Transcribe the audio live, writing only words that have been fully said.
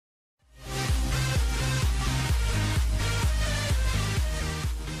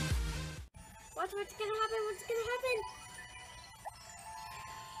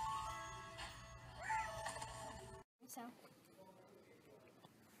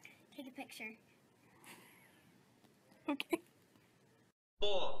picture. Okay.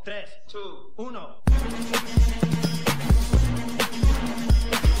 4, 3, 2, 1.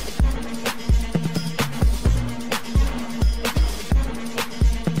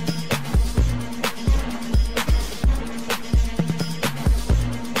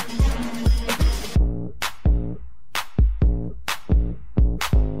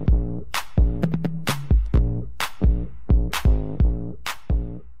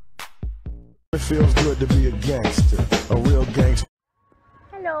 It feels good to be a gangster, a real gangster.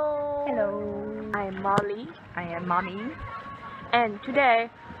 Hello. Hello. I am Molly. I am Mommy. And today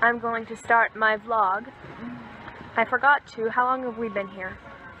I'm going to start my vlog. I forgot to. How long have we been here?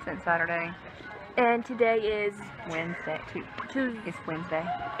 Since Saturday. And today is Wednesday. It's Wednesday.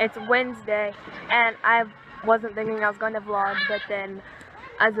 It's Wednesday, and I wasn't thinking I was going to vlog, but then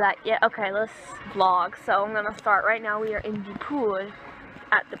I was like, yeah, okay, let's vlog. So I'm gonna start right now. We are in the pool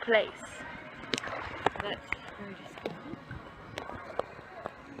at the place.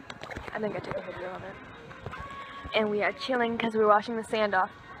 I think I took a video of it. And we are chilling because we're washing the sand off.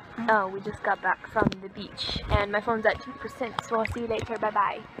 Oh, we just got back from the beach. And my phone's at 2%, so I'll see you later.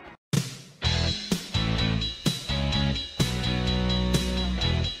 Bye-bye.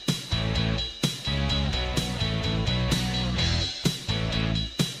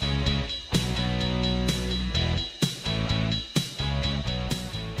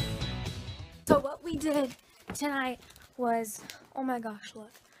 So what we did tonight was, oh my gosh,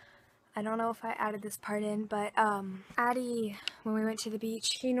 look. I don't know if I added this part in, but Addie, when we went to the beach,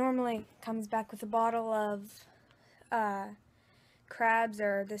 she normally comes back with a bottle of crabs,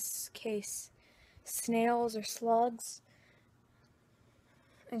 or this case, snails or slugs.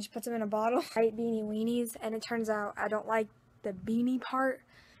 And she puts them in a bottle. I ate beanie weenies, and it turns out I don't like the beanie part.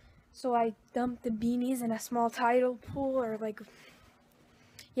 So I dumped the beanies in a small tidal pool, or like,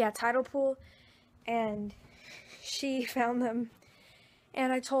 yeah, tidal pool. And she found them,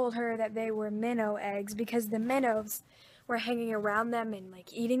 and I told her that they were minnow eggs because the minnows were hanging around them and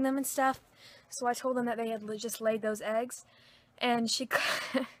like eating them and stuff. So I told them that they had just laid those eggs, and she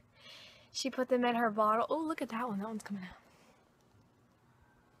she put them in her bottle. Oh, look at that one. That one's coming out.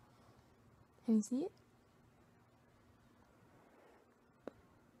 Can you see it?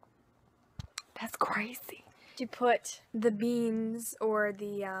 That's crazy. She put the beans, or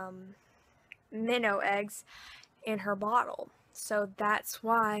the minnow eggs, in her bottle. So that's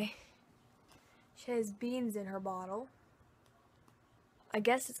why she has beans in her bottle. I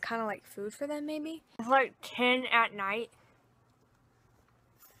guess it's kind of like food for them, maybe. It's like 10 at night.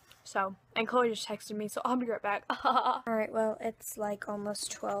 So, and Chloe just texted me, so I'll be right back. Alright, well, it's like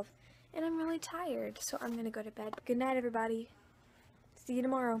almost 12, and I'm really tired, so I'm gonna go to bed. Good night, everybody. See you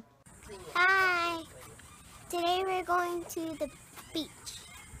tomorrow. Hi. Today we're going to the beach.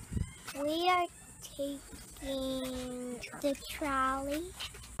 We are taking the trolley.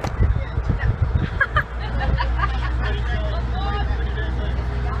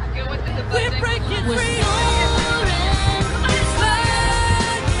 We're breaking free.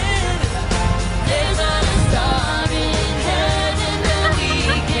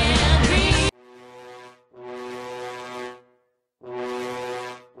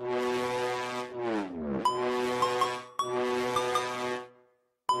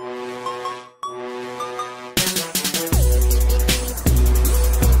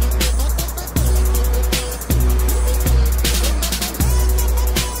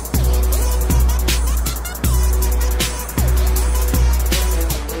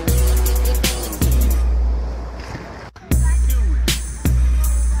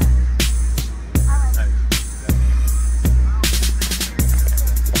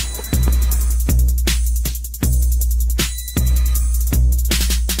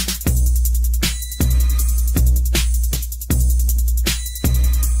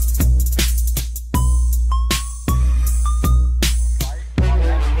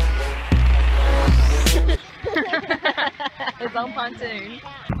 It's on pontoon.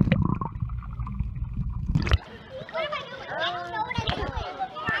 What am I doing? I don't know what I'm doing.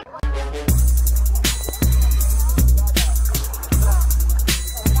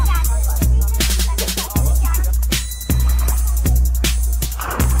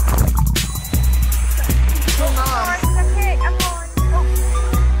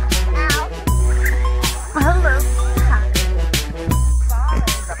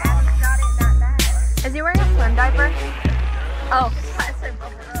 Is he wearing a swim diaper? Oh, I said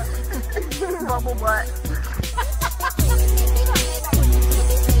bubble butt. Bubble butt.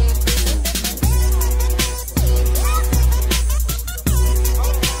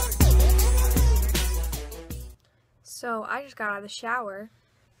 So I just got out of the shower,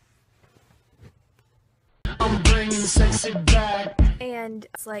 bringing sexy back. And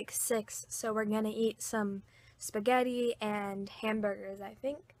it's like 6, so we're gonna eat some spaghetti and hamburgers, I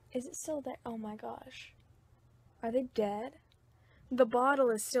think. Is it still there? Oh my gosh. Are they dead? The bottle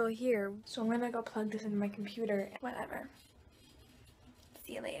is still here. So I'm gonna go plug this into my computer. Whatever.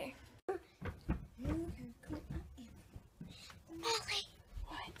 See you later. Molly.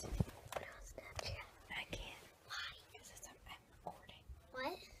 What? Put on Snapchat. I can't. Why? Because I'm recording.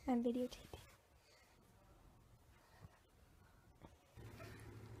 What? I'm videotaping.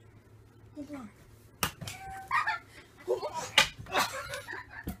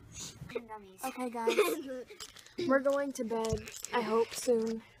 Okay guys, we're going to bed, I hope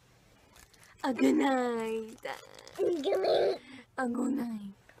soon. A good night. Good night. A good night.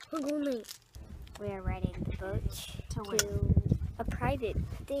 Good night. We are riding the boat To to a private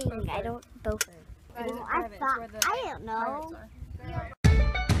thing. Beaufort. I don't Beaufort. Why is it Well, private? It's where the I don't know. pirates are.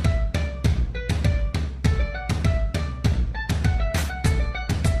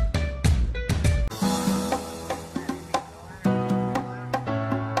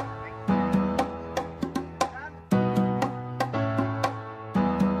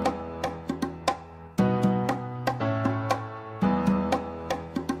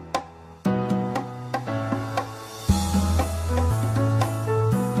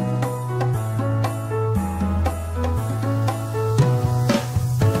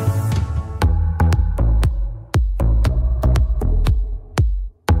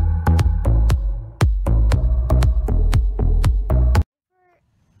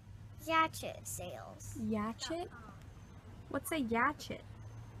 Yatchet sales. Yatchet? What's a yatchet?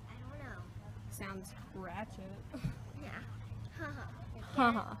 I don't know. Sounds ratchet. Yeah.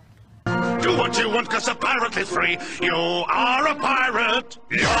 Haha. Do what you want, cause a pirate is free. You are a pirate.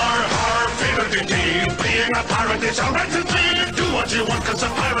 You're our favorite indeed. Being a pirate is a right indeed. Do what you want, cause a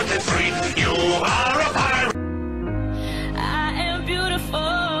pirate is free. You are a pirate. I am beautiful,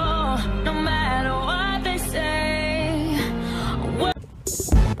 no matter what they say.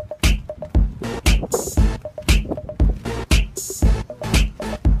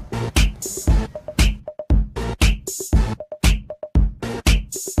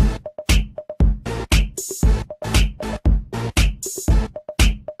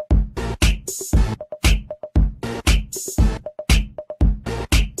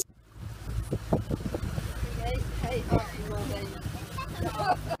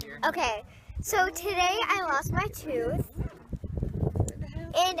 Okay, so today I lost my tooth.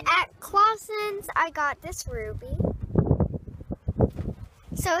 And at Clausen's, I got this ruby.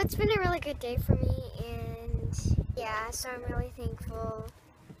 So it's been a really good day for me, and yeah, so I'm really thankful.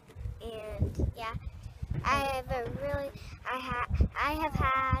 And yeah, I have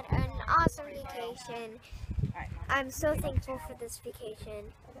had an awesome vacation. I'm so thankful for this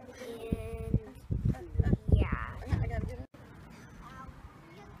vacation, and yeah.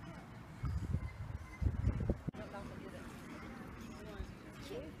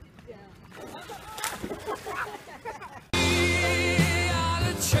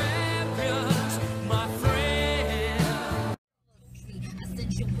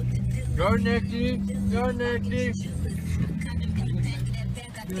 Go Nicky, go Nicky.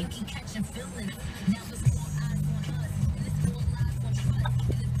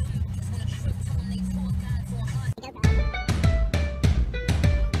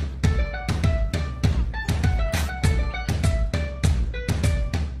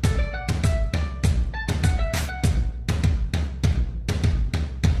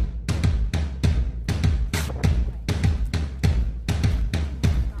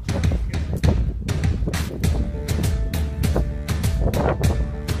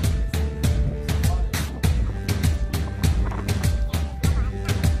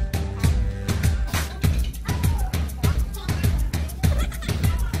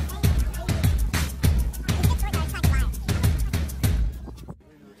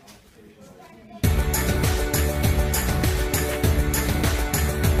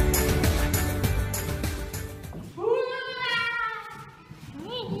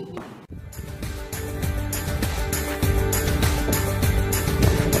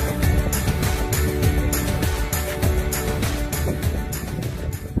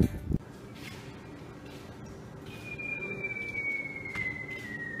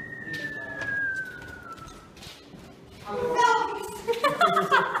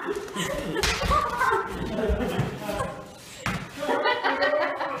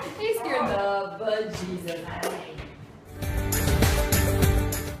 He scared the bejesus out of me.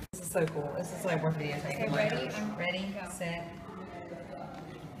 This is so cool. This is like worth videotaping. Okay, ready? I'm ready, set.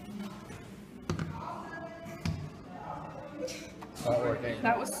 It's not working.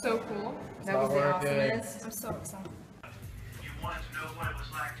 That was so cool. That was the awesomest. I'm so excited. You wanted to know what it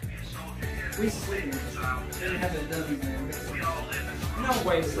was like to be a soldier here. We sleep. They have it done, man. We all live in the No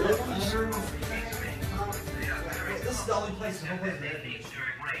way, bro. This is the only place to live.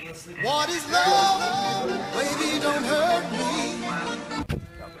 What is love? Baby, don't hurt me.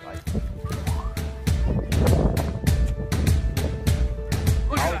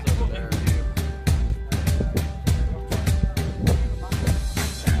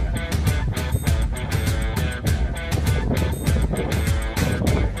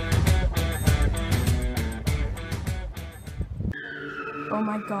 Oh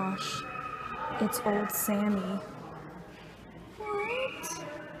my gosh, it's old Sammy. What?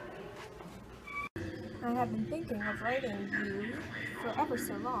 I have been thinking of writing you for ever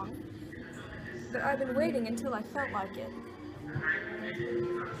so long, but I've been waiting until I felt like it.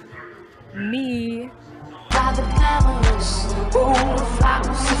 Me.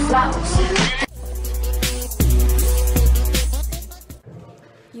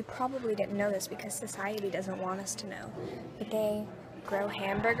 You probably didn't know this because society doesn't want us to know, but they grow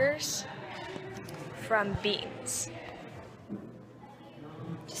hamburgers from beans.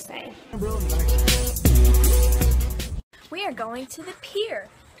 Just saying. We are going to the pier,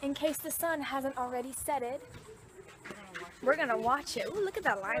 in case the sun hasn't already set it. We're gonna watch it. Ooh, look at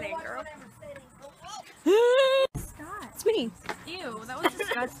that lighting, girl. Scott. It's me. Ew, that was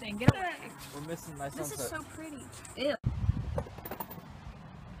disgusting. Get away. We're missing my sunset. This is so pretty. Ew.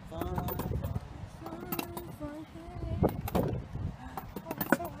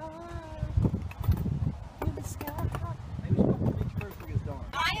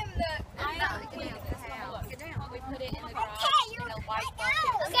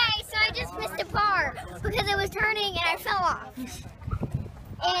 Okay, so I just missed a part because it was turning and I fell off.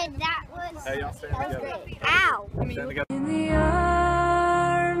 And that was great. Ow! In the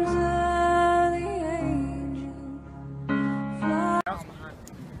arms of the angel.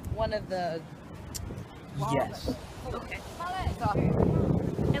 One of the. Yes. Okay.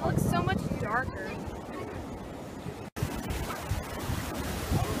 It looks so much darker.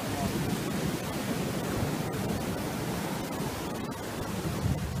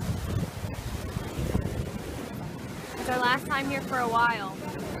 It's our last time here for a while.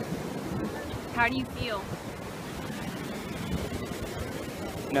 How do you feel?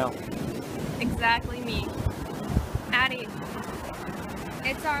 No. Exactly me. Addie,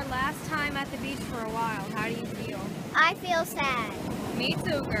 it's our last time at the beach for a while. How do you feel? I feel sad. Me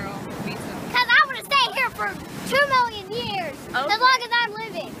too, girl. Me too. Because I want to stay here for 2 million years. Okay. As long as I'm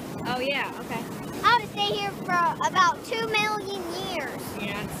living. Oh yeah, okay. I want to stay here for about 2 million years.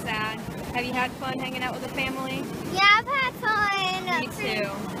 Yeah, it's sad. Have you had fun hanging out with the family? Yeah, I've had fun. Me too.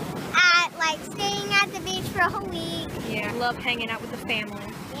 At like staying at the beach for a whole week. Yeah, love hanging out with the family.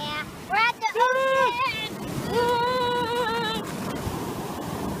 Yeah, we're at the ocean.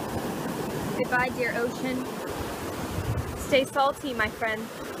 Goodbye, dear ocean. Stay salty, my friend.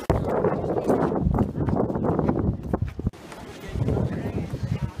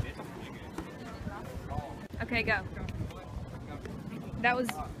 Okay, go. That was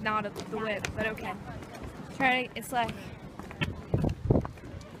not the whip, but okay. Try to, it's like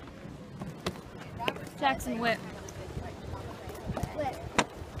Jackson whip. Whip.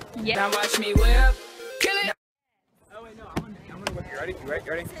 Yeah. Now watch me whip. Kill it. Oh wait, no, I'm gonna whip you. Ready? You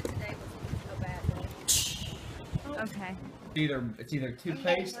ready? Okay. It's either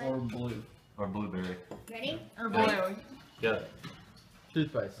toothpaste or blue. Or blueberry. Ready? Or blue. Yeah.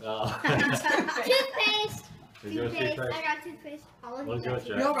 Toothpaste. Toothpaste. Is yours Toothpaste. toothpaste? I got toothpaste. All of What's you yours, got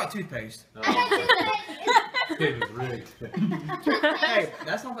Jack? We all got toothpaste. I got toothpaste. It was rigged. Hey,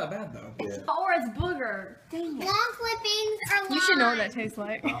 that's not that bad though. Yeah. Or it's booger. Dang it. Long clippings are lime. You should know what that tastes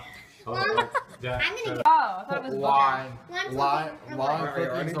like. Jack, I'm gonna shut go. Oh, I thought it was booger. Lime Lime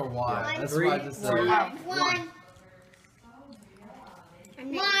clippings or wine. Lime. That's what I just said. One.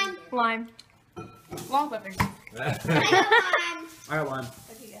 Lime. Lime. Long clippings. I got lime. I got one.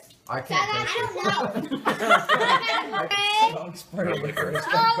 I can't I taste don't know. Don't spray licorice.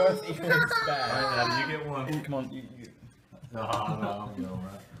 Oh, Both ears Alright, bad. Adam, you get one. Come on, you. No, I'm going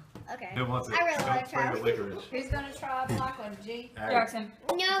right. Okay. Who wants it? I really Don't wanna spray try. the licorice. Who's gonna try black one? G? Alright. Jackson.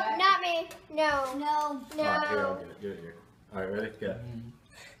 No, not me. No. No. Alright, here, I'll No. get it. Get it here. Alright, ready? Go.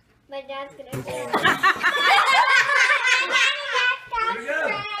 My dad's gonna do it. Here we go.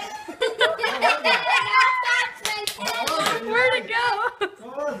 Where'd it go? Let's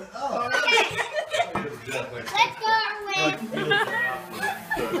go with.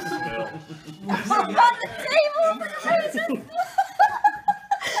 On the table. Let's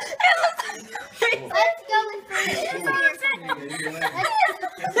go with.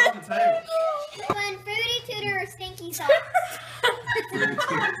 It's on the table. When Fruity Tutor or Stinky Socks? Fruity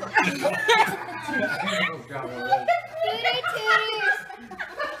Tutors.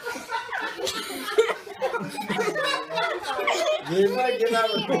 They might get that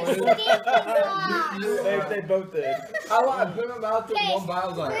recorded. They both did. I put them out to one by. I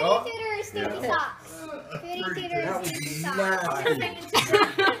was like, oh. Fruity Tutor or Stinky Socks? Fruity Tutor or Stinky Socks?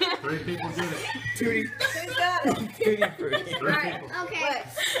 Three people did it. Tootie. Who's got it? Tootie fruity. Three people. Okay.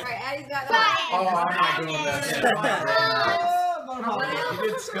 Alright, Addie's got Bye. Oh, I'm not doing that. You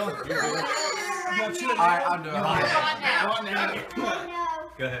did skunk. You did. Alright, I'm doing it. No.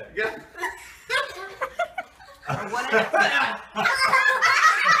 Go ahead.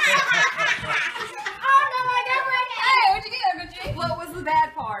 Hey, what'd you get, Uncle G? What was the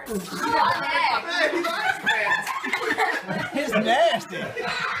bad part? You got an egg. It's nasty. What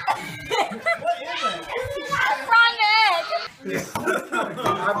is Fried egg. I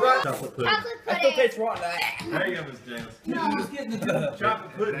brought Chocolate pudding. Chocolate That pudding. tastes rotten. There you go, Miss James. No.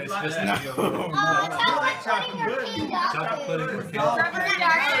 Chocolate pudding. It's just Chocolate pudding or canned dog chocolate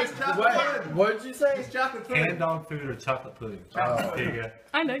food? pudding or What did you say? It's chocolate pudding. canned dog food or chocolate pudding. Oh. Here you go.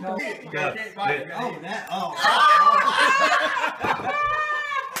 I know. Got it. Oh, that. Oh.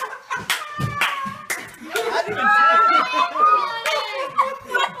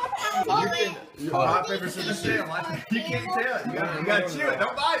 Rock, paper, scissors, shoot. You can't tell it. You gotta chew it.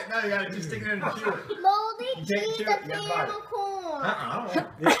 Don't bite it. No, you gotta just stick it in and chew it. Moldy You can't cheese chew or it, you gotta bite it. caramel corn? I don't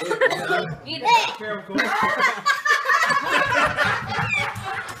want Eat it. Caramel corn.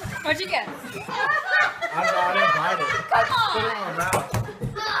 What'd you get? I didn't bite it. Come Put it in on. my mouth.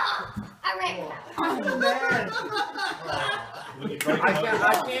 I read I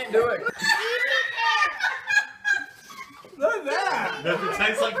can't do it. Look at that. Does it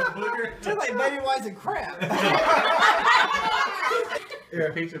taste like a booger? It's like baby whites and crap.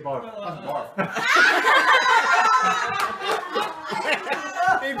 Here, pizza bar.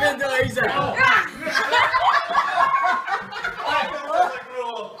 He's been there. He's like, oh.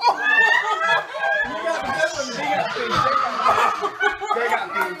 They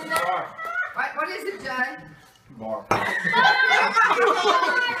got pizza bar. What is it, Jay? Bar.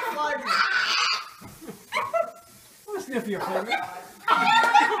 Let's sniff your finger.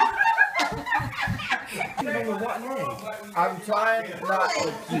 I'm trying not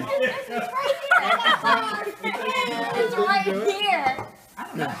to keep. It's right here. I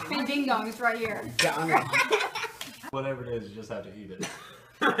don't know. Bing ding dong, it's right here. Whatever it is, you just have to eat it.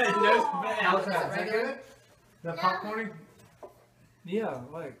 How's that? Regular? That popcorn? Yeah,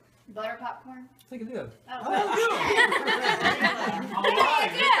 like, Butter popcorn? I think it is.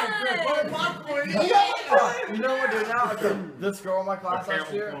 You know what they're now? This girl in my class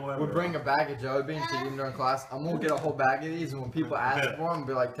last year would bring a bag of jelly beans to eat during class. I'm gonna get a whole bag of these, and when people ask for them,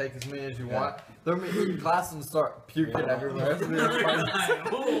 be like, take as many as you want. They're gonna be in class and start puking everywhere.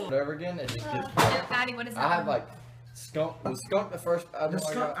 Whatever again, it just gets. Patty, what is that? I had like skunk. Was skunk the first? I I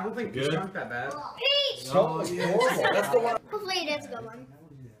don't think it's skunk that bad. Peach! Skunk was horrible. That's the one. Hopefully it is a good one.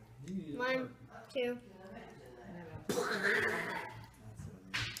 1, 2.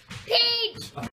 Peach!